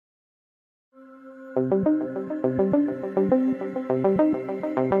Hey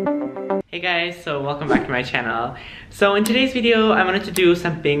guys, so welcome back to my channel. So in today's video, I wanted to do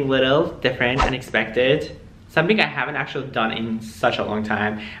something little different, unexpected. Something I haven't actually done in such a long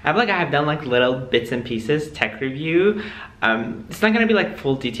time. I have done like little bits and pieces tech review. It's not gonna be like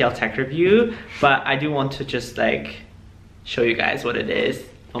full detailed tech review, but I do want to just like show you guys what it is.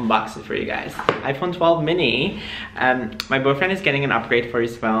 Unbox it for you guys. iPhone 12 mini. My boyfriend is getting an upgrade for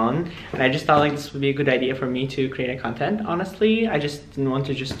his phone, and I just thought like this would be a good idea for me to create a content. Honestly, I just didn't want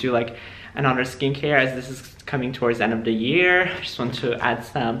to just do like another skincare, as this is coming towards the end of the year. I just want to add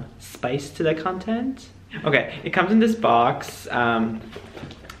some spice to the content. Okay, it comes in this box.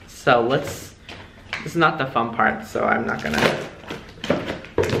 So this is not the fun part, so I'm not gonna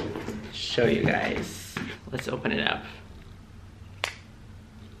show you guys. Let's open it up.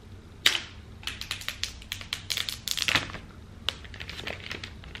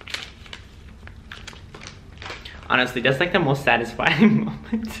 Honestly, that's like the most satisfying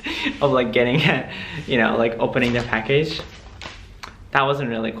moment of like getting it, you know, like opening the package. That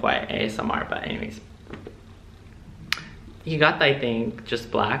wasn't really quite ASMR, but anyways. He got, I think,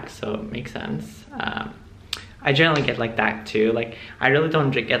 just black, so it makes sense. I generally get like that too. Like, I really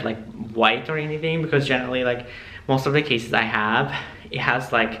don't get like white or anything, because generally like most of the cases I have, it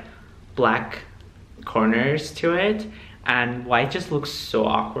has like black corners to it, and white just looks so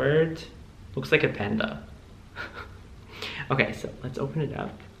awkward. Looks like a panda. Okay, so let's open it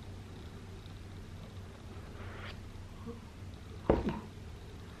up.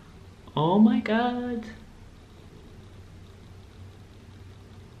 Oh my god.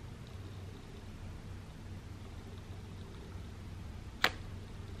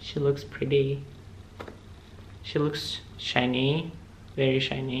 She looks pretty. She looks shiny, very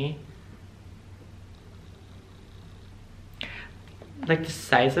shiny. Like the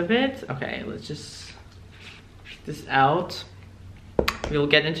size of it. Okay, let's just take this out. We'll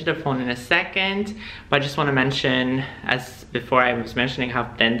get into the phone in a second, but I just want to mention, as before I was mentioning, how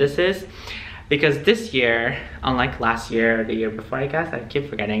thin this is, because this year, unlike last year or the year before, I guess, I keep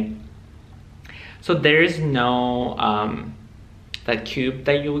forgetting. So there is no that cube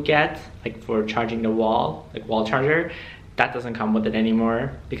that you would get like for charging the wall, like wall charger. That doesn't come with it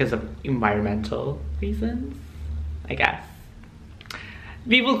anymore because of environmental reasons, I guess.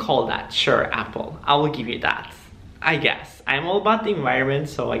 We will call that, sure, Apple. I will give you that, I guess. I'm all about the environment,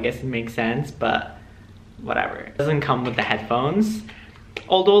 so I guess it makes sense, but whatever. It doesn't come with the headphones.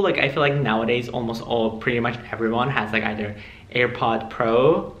 Although, like, I feel like nowadays almost pretty much everyone has like either AirPod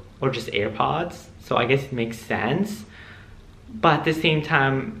Pro or just AirPods, so I guess it makes sense. But at the same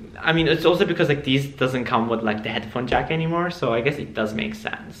time, I mean, it's also because like these doesn't come with like the headphone jack anymore, so I guess it does make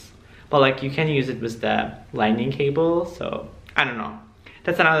sense. But like you can use it with the lightning cable, so I don't know.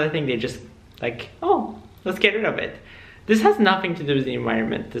 That's another thing they just like, oh, let's get rid of it. This has nothing to do with the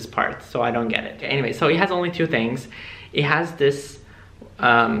environment, this part, so I don't get it. Anyway, so it has only two things. It has this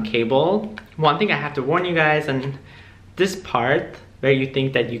cable. One thing I have to warn you guys, and this part where you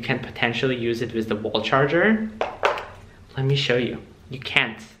think that you can potentially use it with the wall charger, let me show you. You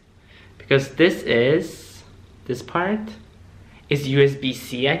can't, because this part is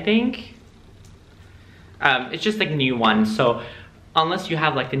USB-C, I think. It's just like a new one, so unless you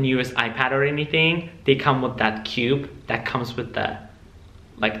have like the newest iPad or anything, they come with that cube that comes with the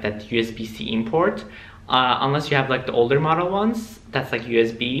like that USB-C import. Unless you have like the older model ones, that's like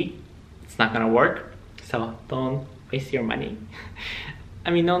USB, it's not gonna work. So don't waste your money.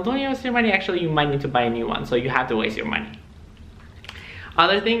 I mean, no, don't waste your money. Actually, you might need to buy a new one, so you have to waste your money.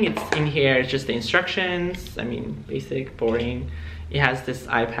 Other thing it's in here is just the instructions. I mean, basic, boring. It has this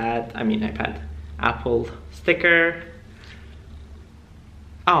Apple sticker.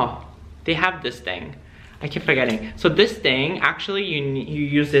 Oh, they have this thing. I keep forgetting. So this thing, actually you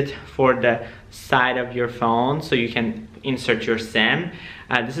use it for the side of your phone, so you can insert your SIM.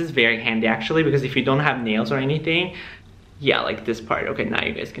 This is very handy actually, because if you don't have nails or anything, yeah, like this part. Okay, now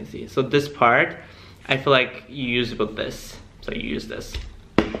you guys can see. So this part, I feel like you use with this. So you use this.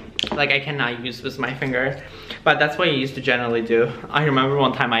 Like I cannot use with my finger, but that's what you used to generally do. I remember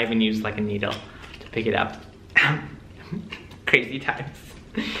one time I even used like a needle to pick it up. Crazy times.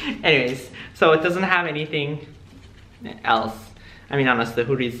 Anyways, so it doesn't have anything else. I mean, honestly,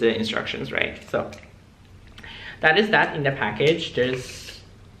 who reads the instructions, right? So that is that in the package. There's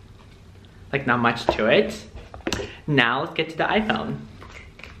like not much to it. Now let's get to the iPhone.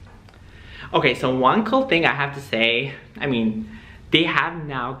 Okay, so one cool thing I have to say, I mean, they have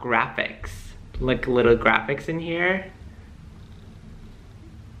now graphics, like little graphics in here.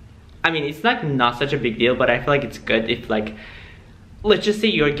 I mean, it's like not such a big deal, but I feel like it's good if like let's just say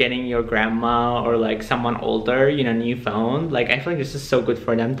you're getting your grandma or like someone older, you know, new phone. Like I feel like this is so good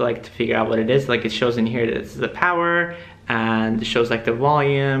for them to like to figure out what it is. Like it shows in here that this is the power, and it shows like the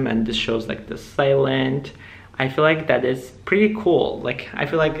volume, and this shows like the silent. I feel like that is pretty cool. Like I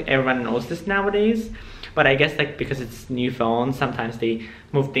feel like everyone knows this nowadays, but I guess like because it's new phones, sometimes they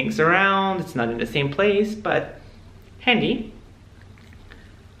move things around, it's not in the same place, but handy.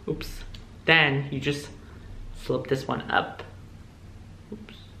 Oops. Then you just flip this one up.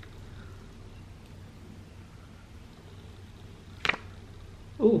 Oops.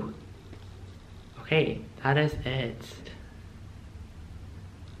 Ooh. Okay, that is it.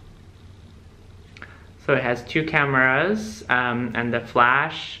 So it has 2 cameras and the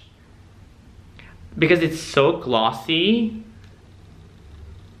flash. Because it's so glossy,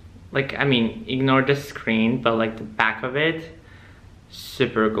 like, I mean, ignore the screen, but like the back of it,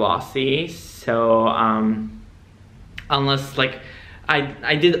 super glossy. So unless like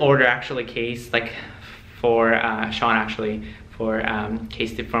I did order actually case like for Sean actually for from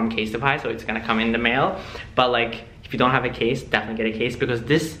Casetify, so it's gonna come in the mail. But like if you don't have a case, definitely get a case, because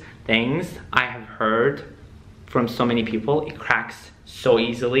this things I have heard from so many people, it cracks so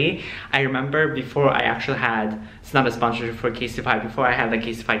easily. I remember before I actually had, it's not a sponsorship for Casetify, before I had the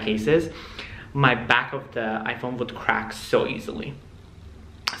Casetify cases, my back of the iPhone would crack so easily.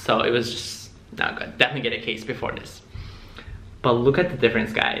 So it was just not good. Definitely get a case before this. But look at the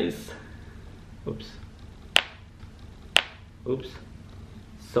difference, guys. Oops. Oops.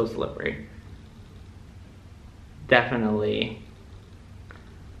 So slippery. Definitely.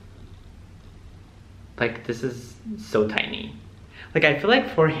 Like this is so tiny. Like I feel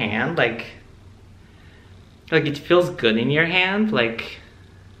like for hand, like it feels good in your hand. Like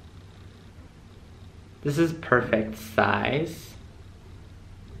this is perfect size.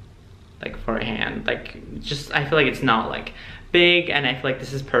 Like for a hand, like just I feel like it's not like big, and I feel like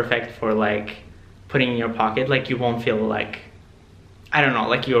this is perfect for like putting in your pocket. Like you won't feel like, I don't know,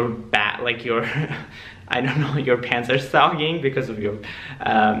 like your like your I don't know, your pants are sagging because of your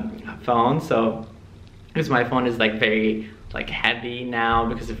phone. So because my phone is like very like heavy now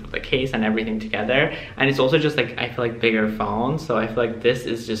because of the case and everything together, and it's also just like I feel like bigger phone, so I feel like this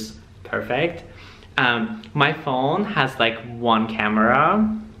is just perfect. My phone has like 1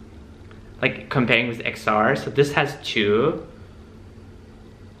 camera, like comparing with XR, so this has 2.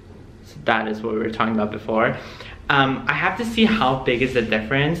 So that is what we were talking about before. I have to see how big is the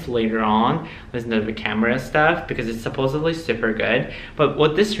difference later on with the camera stuff, because it's supposedly super good. But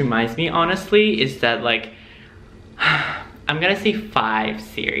what this reminds me honestly is that like I'm gonna say 5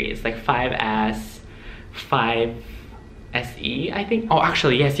 series, like 5S, 5 SE, I think. Oh,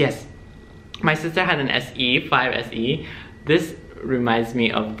 actually, yes. My sister had an SE, 5 SE. This reminds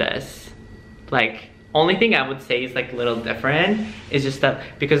me of this. Like, only thing I would say is like a little different is just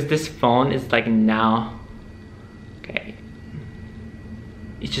that because this phone is like now, okay,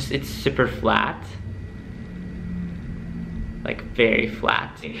 it's super flat. Like very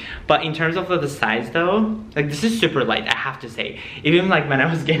flat. But in terms of the size though, like this is super light, I have to say. Even like when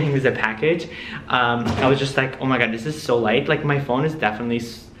I was getting this package, I was just like, oh my god, this is so light. Like my phone is definitely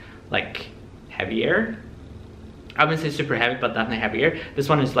like heavier. I wouldn't say super heavy, but definitely heavier. This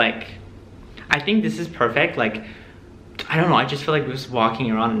one is like, I think this is perfect. Like, I don't know, I just feel like just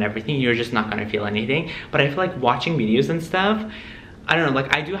walking around and everything, you're just not gonna feel anything. But I feel like watching videos and stuff, I don't know,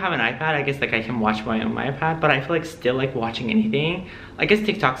 like I do have an iPad, I guess like I can watch my own iPad, but I feel like still like watching anything, I guess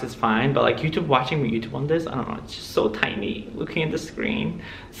TikToks is fine, but like YouTube, watching YouTube on this, I don't know, it's just so tiny looking at the screen.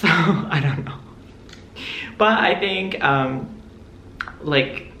 So I don't know. But I think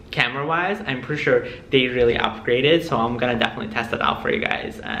like camera wise, I'm pretty sure they really upgraded, so I'm gonna definitely test it out for you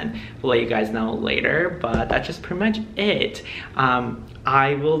guys and we'll let you guys know later. But that's just pretty much it.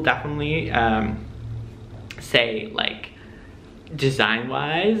 I will definitely say like design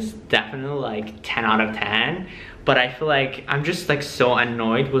wise, definitely like 10 out of 10, but I feel like I'm just like so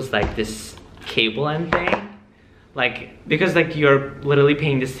annoyed with like this cable end thing, like because like you're literally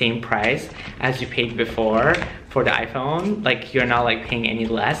paying the same price as you paid before for the iPhone. Like you're not like paying any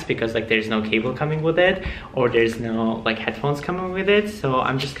less because like there's no cable coming with it, or there's no like headphones coming with it. So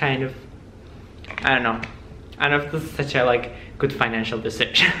I'm just kind of, I don't know if this is such a like good financial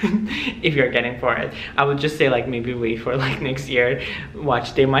decision if you're getting for it. I would just say like maybe wait for like next year.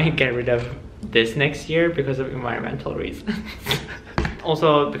 Watch, they might get rid of this next year because of environmental reasons.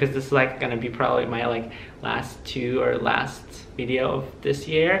 Also because this is like gonna be probably my like last video of this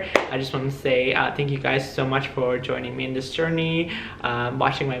year. I just want to say thank you guys so much for joining me in this journey,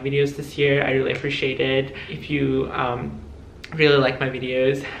 watching my videos this year. I really appreciate it. If you really like my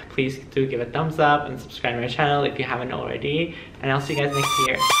videos, please do give a thumbs up and subscribe to my channel if you haven't already. And I'll see you guys next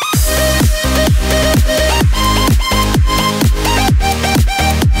year.